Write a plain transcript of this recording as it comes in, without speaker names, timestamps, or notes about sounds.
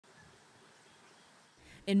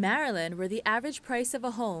In Maryland, where the average price of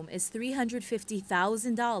a home is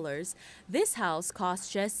 $350,000, this house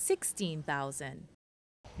costs just $16,000.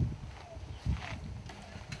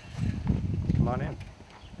 Come on in.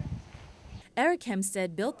 Eric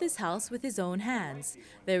Hempstead built this house with his own hands.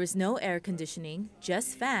 There is no air conditioning,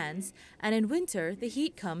 just fans, and in winter, the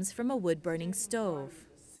heat comes from a wood-burning stove.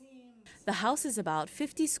 The house is about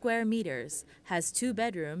 50 square meters, has 2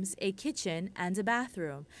 bedrooms, a kitchen, and a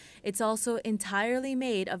bathroom. It's also entirely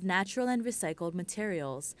made of natural and recycled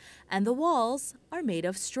materials, and the walls are made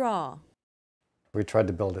of straw. We tried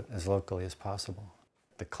to build it as locally as possible.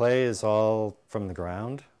 The clay is all from the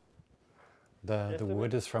ground. The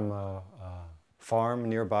wood is from a farm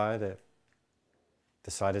nearby that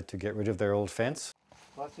decided to get rid of their old fence.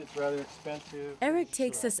 Plus it's rather expensive. Eric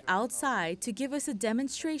takes us outside to give us a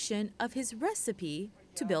demonstration of his recipe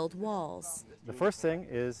to build walls. The first thing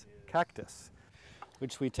is cactus,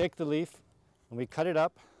 which we take the leaf and we cut it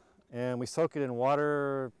up and we soak it in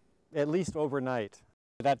water at least overnight.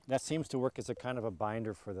 That seems to work as a kind of a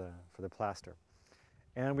binder for the plaster.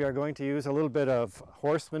 And we are going to use a little bit of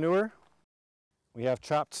horse manure. We have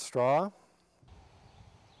chopped straw,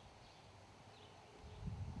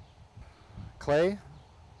 clay,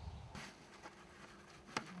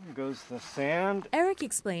 here goes the sand. Eric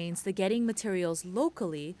explains that getting materials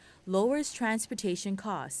locally lowers transportation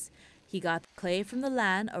costs. He got clay from the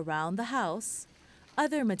land around the house,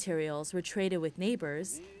 other materials were traded with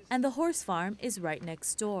neighbors, and the horse farm is right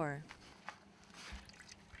next door.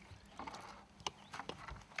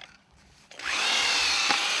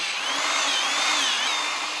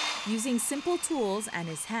 Using simple tools and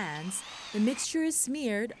his hands, the mixture is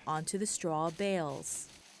smeared onto the straw bales.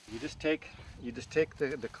 You just take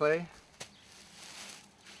the clay,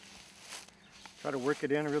 try to work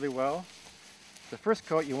it in really well. The first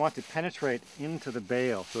coat you want to penetrate into the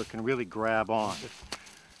bale so it can really grab on.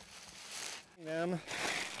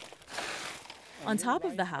 On top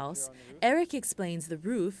of the house, Eric explains the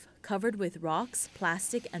roof, covered with rocks,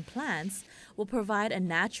 plastic, and plants, will provide a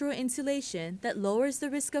natural insulation that lowers the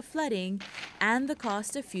risk of flooding and the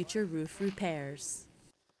cost of future roof repairs.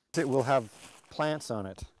 It will have plants on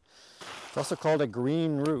it. It's also called a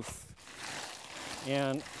green roof.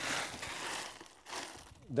 And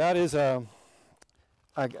that is a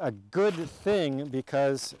good thing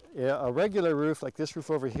because a regular roof, like this roof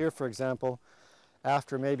over here, for example,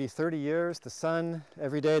 after maybe 30 years, the sun,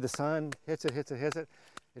 every day the sun hits it,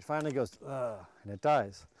 it finally goes, ugh, and it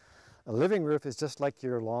dies. A living roof is just like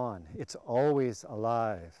your lawn. It's always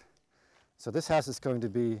alive. So this house is going to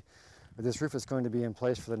be, or this roof is going to be in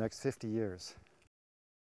place for the next 50 years.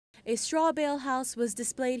 A straw bale house was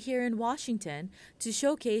displayed here in Washington to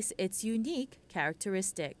showcase its unique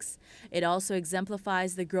characteristics. It also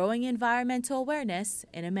exemplifies the growing environmental awareness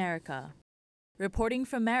in America. Reporting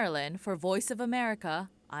from Maryland for Voice of America,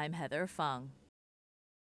 I'm Heather Fung.